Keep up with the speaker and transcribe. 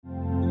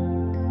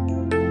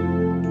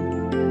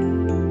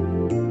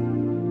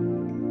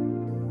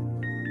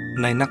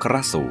ในนัคร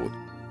สูตร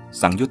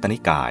สังยุตตนิ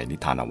กายนิ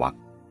ทานวรรค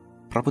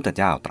พระพุทธเ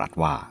จ้าตรัส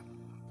ว่า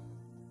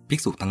ภิ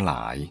กษุทั้งหล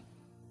าย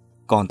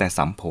ก่อนแต่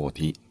สัมโพ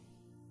ธิ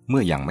เมื่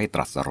อยังไม่ต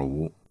รัสรู้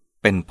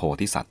เป็นโพ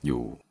ธิสัตว์อ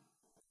ยู่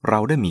เรา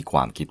ได้มีคว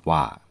ามคิดว่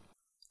า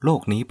โล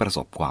กนี้ประส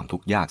บความทุ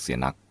กข์ยากเสีย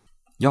นัก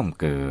ย่อม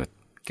เกิด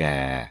แก่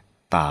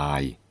ตา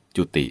ย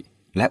จุติ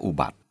และอุ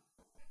บัติ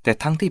แต่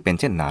ทั้งที่เป็น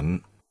เช่นนั้น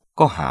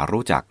ก็หา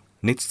รู้จัก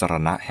นิสร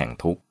ณะแห่ง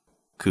ทุกข์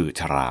คือ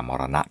ชราม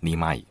รณะนี้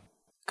ไม่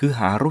คือ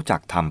หารู้จั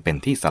กธรรมเป็น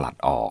ที่สลัด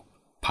ออก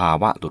ภา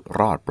วะหลุด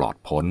รอดปลอด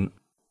พ้น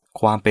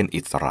ความเป็น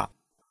อิสระ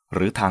ห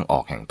รือทางออ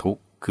กแห่งทุก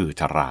ข์คือ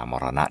ชราม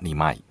รณะนี้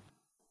ไม่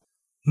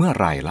เมื่อ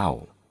ไรเล่า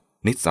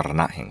นิสร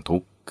ณะแห่งทุ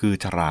กข์คือ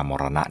ชราม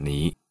รณะ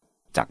นี้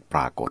จักปร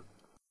ากฏ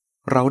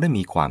เราได้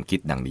มีความคิด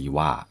ดังนี้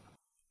ว่า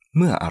เ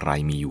มื่ออะไร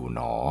มีอยู่หน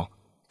อ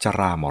ช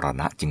รามร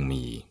ณะจึง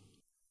มี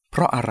เพ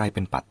ราะอะไรเ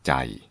ป็นปัจ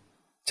จัย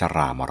ชร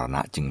ามรณ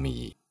ะจึงมี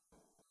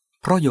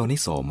เพราะโยนิ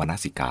โสมน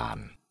สิการ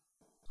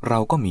เรา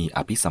ก็มีอ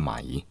ภิสมั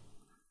ย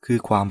คือ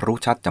ความรู้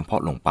ชัดจำเพา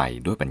ะลงไป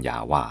ด้วยปัญญา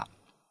ว่า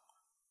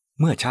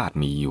เมื่อชาติ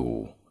มีอยู่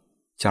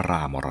ชร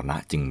ามรณะ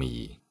จึงมี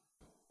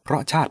เพรา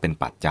ะชาติเป็น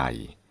ปัจจัย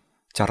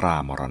ชรา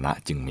มรณะ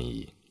จึงมี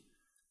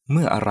เ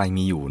มื่ออะไร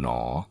มีอยู่หนอ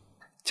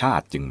ชา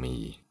ติจึงมี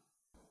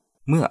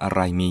เมื่ออะไร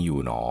มีอยู่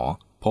หนอ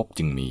ภพ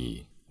จึงมี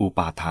อุป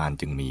าทาน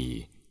จึงมี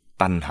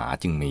ตัณหา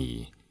จึงมี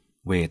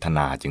เวทน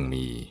าจึง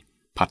มี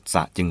ผัสส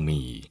ะจึงมี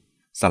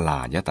สลา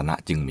ยตนะ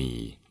จึงมี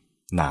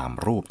นาม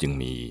รูปจึง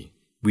มี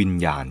วิญ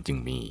ญาณจึง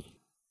มี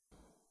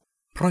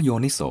เพราะโย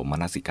นิโสม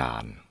นสิกา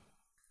ร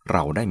เร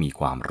าได้มี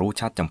ความรู้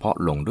ชัดจำเพาะ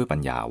ลงด้วยปั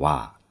ญญาว่า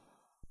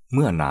เ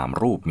มื่อนาม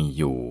รูปมี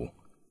อยู่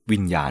วิ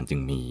ญญาณจึ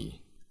งมี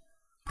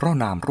เพราะ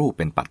นามรูป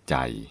เป็นปัจ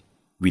จัย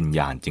วิญญ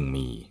าณจึง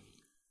มี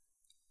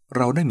เ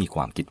ราได้มีค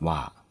วามคิดว่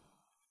า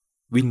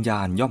วิญญ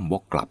าณย่อมว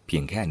กกลับเพี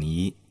ยงแค่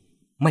นี้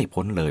ไม่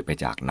พ้นเลยไป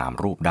จากนาม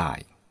รูปได้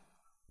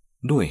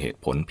ด้วยเหตุ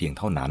ผลเพียง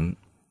เท่านั้น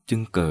จึ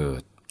งเกิ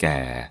ดแก่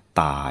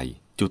ตาย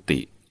จุติ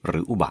ห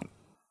รืออุบัติ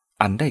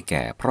อันได้แ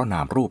ก่เพราะน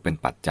ามรูปเป็น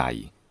ปัจจัย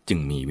จึง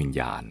มีวิญ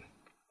ญาณ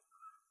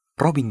เพ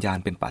ราะวิญญาณ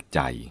เป็นปัจ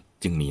จัย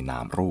จึงมีนา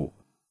มรูป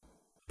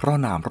เพราะ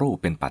นามรูป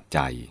เป็นปัจ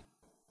จัย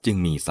จึง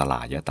มีสล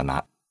ายตนะ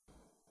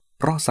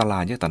เพราะสลา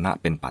ยตนะ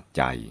เป็นปัจ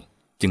จัย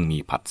จึงมี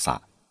ผัสสะ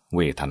เว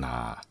ทนา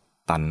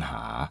ตัณห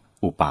า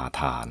อุปา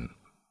ทาน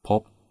ภ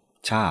พ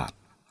ชาติ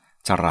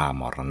ชรา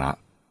มรณะ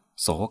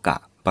โสกะ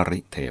ปริ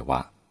เทวะ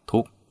ทุ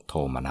กข์โท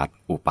มนัส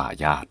อุปา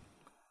ญาต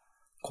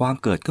ความ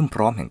เกิดขึ้นพ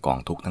ร้อมแห่งกอง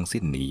ทุกข์ทั้ง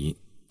สิ้นนี้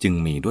จึง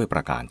มีด้วยป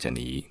ระการฉะ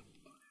นี้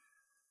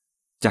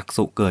จัก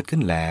ษุเกิดขึ้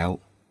นแล้ว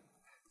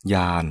ญ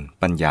าณ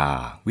ปัญญา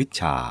วิช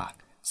ชา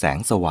แสง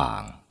สว่า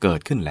งเกิด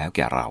ขึ้นแล้วแ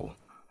ก่เรา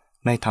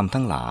ในธรรม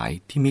ทั้งหลาย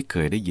ที่ไม่เค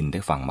ยได้ยินได้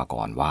ฟังมา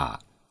ก่อนว่า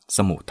ส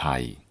มุทั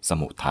ยส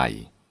มุทัย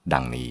ดั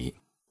งนี้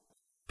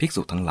ภิก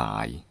ษุทั้งหลา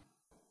ย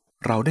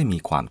เราได้มี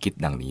ความคิด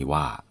ดังนี้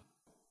ว่า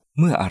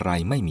เมื่ออะไร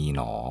ไม่มีห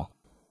นอ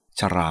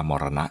ชราม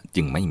รณะ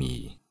จึงไม่มี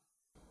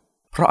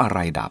เพราะอะไร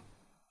ดับ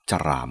ช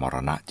รามร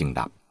ณะจึง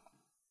ดับ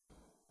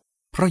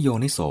เพราะโย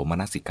นิโสม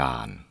นสิกา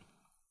ร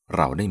เ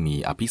ราได้มี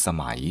อภิส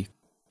มัย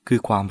คือ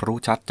ความรู้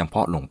ชัดจำเพ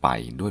าะลงไป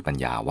ด้วยปัญ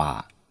ญาว่า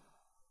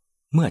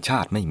เมื่อชา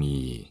ติไม่มี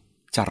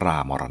ชรา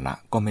มรณะ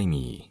ก็ไม่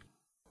มี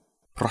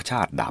เพราะช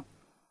าติดับ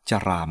ช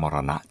รามร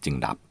ณะจึง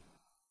ดับ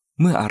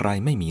เมื่ออะไร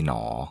ไม่มีหน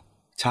อ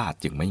ชาติ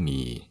จึงไม่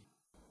มี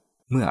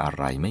เมื่ออะ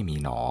ไรไม่มี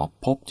หนอ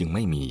ภพจึงไ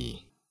ม่มี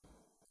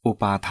อุ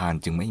ปาทาน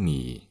จึงไม่มี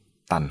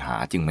ตัณหา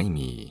จึงไม่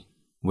มี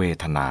เว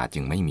ทนาจึ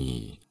งไม่มี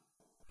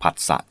ผัส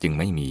สะจึง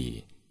ไม่มี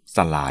ส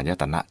ลาย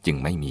ตนะจึง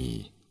ไม่มี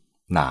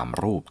นาม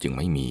รูปจึงไ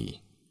ม่มี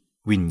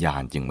วิญญา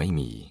ณจึงไม่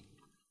มี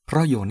เพรา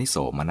ะโยนิโส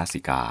มน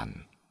สิการ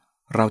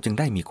เราจึง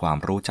ได้มีความ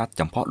รู้ชัด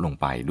จำเพาะลง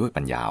ไปด้วย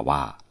ปัญญาว่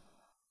า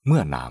เมื่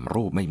อนาม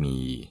รูปไม่มี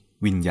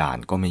วิญญาณ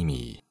ก็ไม่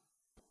มี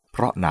เพ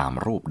ราะนาม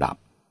รูปดับ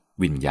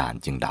วิญญาณ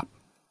จึงดับ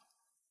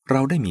เร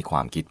าได้มีคว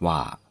ามคิดว่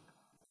า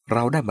เร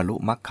าได้บรรลุ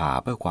มรรคา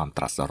เพื่อความต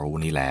รัสรู้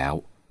นี้แล้ว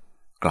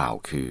กล่าว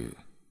คือ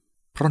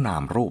เพราะนา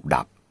มรูป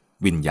ดับ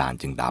วิญญาณ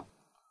จึงดับ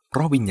เพร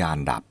าะวิญญาณ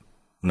ดับ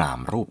นาม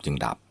รูปจึง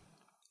ดับ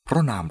เพรา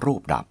ะนามรู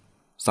ปดับ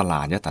สล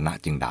ายตนะ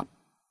จึงดับ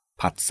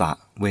ผัสสะ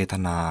เวท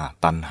นา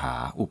ตัณหา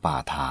อุปา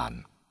ทาน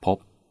ภพ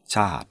ช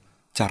าติ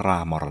ชรา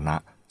มรณะ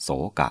โส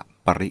กะ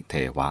ปริเท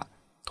วะ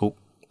ทุกข์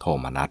โท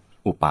มนัส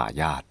อุปา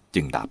ญาต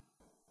จึงดับ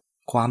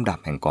ความดับ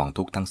แห่งกอง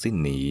ทุกข์ทั้งสิ้น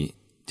นี้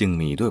จึง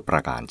มีด้วยปร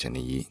ะการฉะ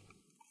นี้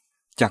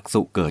จัก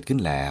ษุเกิดขึ้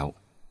นแล้ว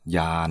ญ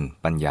าณ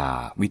ปัญญา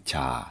วิชช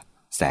า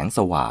แสงส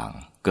ว่าง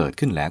เกิด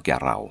ขึ้นแล้วแก่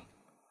เรา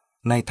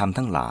ในธรรม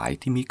ทั้งหลาย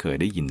ที่มิเคย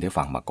ได้ยินได้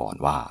ฟังมาก่อน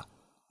ว่า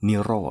นิ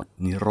โรธ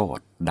นิโรธ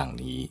ดัง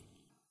นี้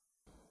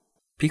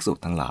ภิกษุ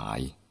ทั้งหลาย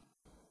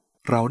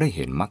เราได้เ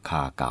ห็นมรรค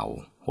าเก่า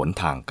หน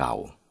ทางเก่า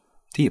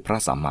ที่พระ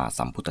สัมมา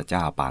สัมพุทธเจ้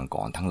าปาง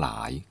ก่อนทั้งหลา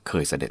ยเค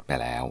ยเสด็จไป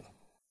แล้ว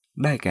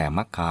ได้แก่ม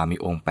รรคามี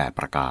องค์8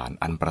ประการ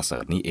อันประเสริ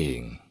ฐนี้เอ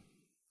ง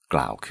ก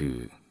ล่าวคือ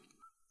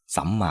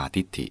สัมมา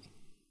ทิฏฐิ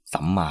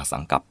สัมมาสั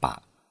งกัปปะ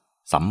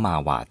สัมมา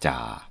วาจา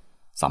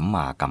สัมม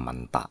ากัมมัน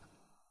ตะ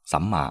สั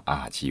มมาอา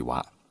ชีวะ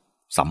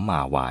สัมมา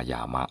วาย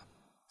ามะ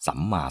สัม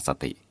มาส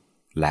ติ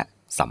และ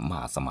สัมม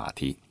าสมา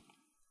ธิ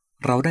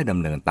เราได้ด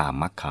ำเนินตาม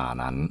มรรคา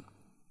นั้น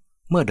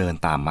เมื่อเดิน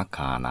ตามมรรค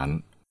านั้น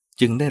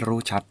จึงได้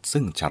รู้ชัด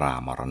ซึ่งชรา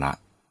มรณะ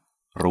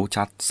รู้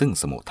ชัดซึ่ง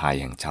สมุทัย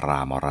แห่งชรา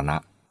มรณะ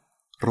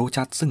รู้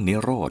ชัดซึ่งนิ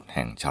โรธแ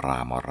ห่งชรา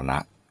มรณะ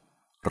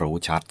รู้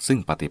ชัดซึ่ง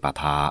ปฏิป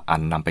ทาอั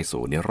นนำไป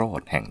สู่นิโร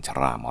ธแห่งช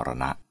รามร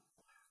ณะ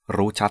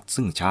รู้ชัด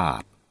ซึ่งชา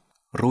ติ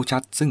รู้ชั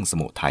ดซึ่งส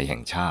มุทัยแห่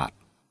งชาติ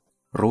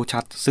รู้ชั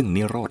ดซึ่ง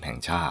นิโรธแห่ง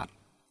ชาติ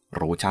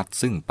รู้ชัด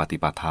ซึ่งปฏิ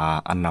ปทา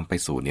อันนำไป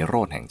สู่นิโร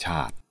ธแห่งช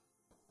าติ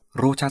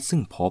รู้ชัดซึ่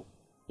งภพ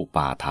อุป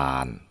าทา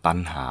นตัณ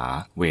หา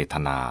เวท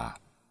นา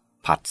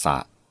ผัสสะ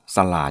ส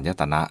ลาย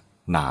ตนะ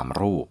นาม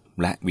รูป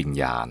และวิญ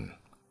ญาณ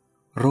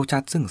รู้ชั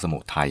ดซึ่งสมุ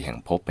ทัยแห่ง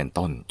ภพเป็น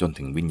ต้นจน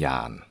ถึงวิญญ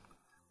าณ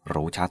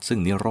รู้ชัดซึ่ง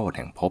นิโรธแ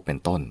ห่งภพเป็น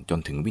ต้นจน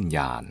ถึงวิญญ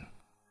าณ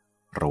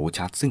รู้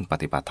ชัดซึ่งป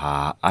ฏิปทา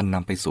อันน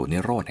ำไปสู่นิ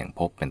โรธแห่ง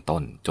ภพเป็นต้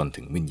นจน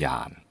ถึงวิญญา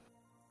ณ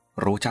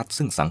รู้ชัด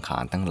ซึ่งสังขา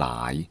รทั้งหลา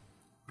ย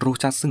รู้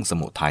ชัดซึ่งส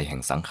มุทัยแห่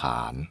งสังข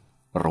าร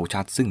รู้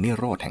ชัดซึ่งนิ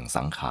โรธแห่ง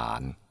สังขา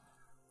ร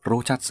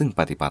รู้ชัดซึ่งป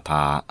ฏิปท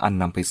าอัน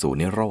นำไปสู่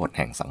นิโรธแ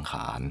ห่งสังข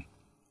าร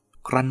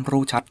ครั้น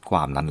รู้ชัดคว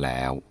ามนั้นแ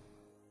ล้ว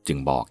จึง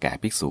บอกแก่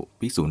ภิกษุ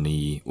ภิกษุ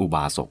ณีอุบ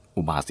าสก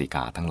อุบาสิก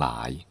าทั้งหลา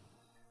ย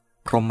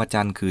พรหมจ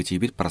รรย์คือชี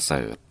วิตประเส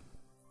ริฐ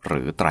ห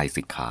รือไตร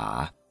สิกขา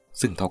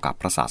ซึ่งเท่ากับ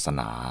พระศาส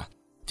นา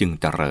จึง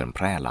เจริญแพ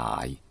ร่หลา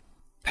ย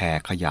แผ่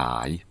ขยา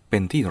ยเป็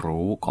นที่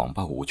รู้ของพ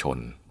หูชน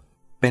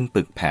เป็น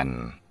ปึกแผ่น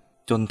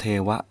จนเท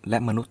วะและ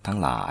มนุษย์ทั้ง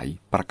หลาย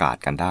ประกาศ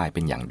กันได้เ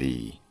ป็นอย่างดี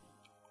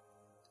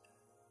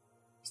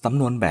สำ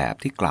นวนแบบ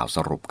ที่กล่าวส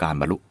รุปการ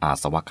บรรลุอา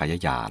สวัคคย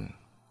ญาณ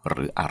ห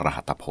รืออร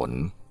หัตผล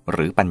ห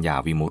รือปัญญา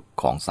วิมุตติ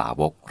ของสา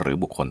วกหรือ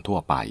บุคคลทั่ว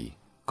ไป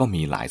ก็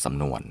มีหลายส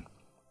ำนวน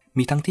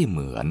มีทั้งที่เห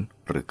มือน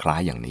หรือคล้า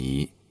ยอย่างนี้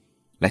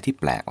และที่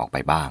แปลกออกไป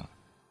บ้าง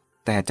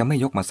แต่จะไม่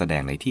ยกมาแสด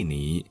งในที่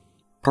นี้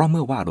เพราะเ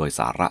มื่อว่าโดย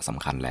สาระส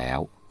ำคัญแล้ว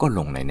ก็ล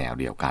งในแนว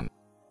เดียวกัน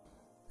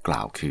กล่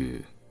าวคือ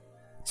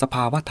สภ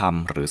าวธรรม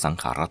หรือสัง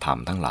ขารธรรม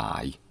ทั้งหลา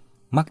ย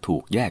มักถู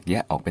กแยกแย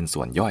ะออกเป็น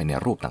ส่วนย่อยใน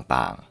รูป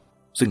ต่าง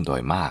ๆซึ่งโด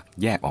ยมาก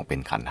แยกออกเป็น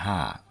ขันธ์ห้า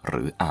ห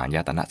รืออาย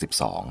ตนะ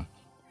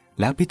12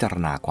แล้วพิจาร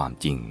ณาความ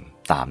จริง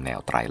ตามแนว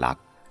ไตรลักษ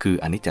ณ์คือ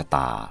อนิจจต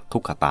าทุ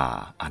กขตา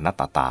อนั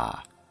ตตา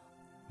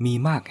มี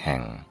มากแห่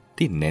ง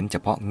ที่เน้นเฉ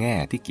พาะแง่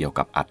ที่เกี่ยว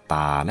กับอัตต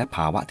าและภ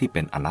าวะที่เ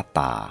ป็นอนัตต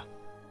า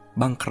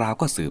บางคราว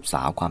ก็สืบส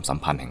าวความสัม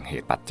พันธ์แห่งเห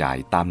ตุปัจจัย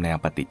ตามแนว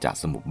ปฏิจจ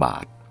สมุปบา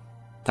ท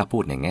ถ้าพู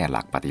ดในแง่ห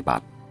ลักปฏิบั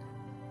ติ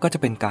ก็จะ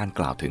เป็นการ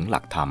กล่าวถึงหลั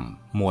กธรรม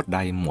หมวดใด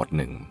หมวด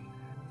หนึ่ง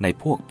ใน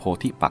พวกโพ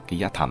ธิปักขิ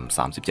ยธรรม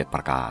37ป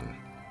ระการ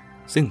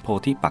ซึ่งโพ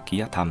ธิปักขิ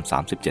ยธรรม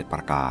37ป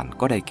ระการ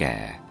ก็ได้แก่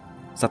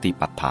สติ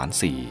ปัฏฐาน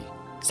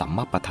4สัม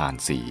มัปปทาน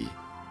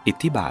4อิท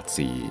ธิบาท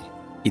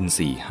4อินท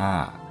รีย์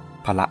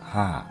5พละ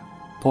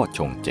5โพชฌ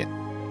งค์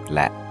7แล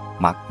ะ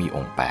มรรคมีอ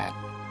งค์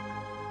8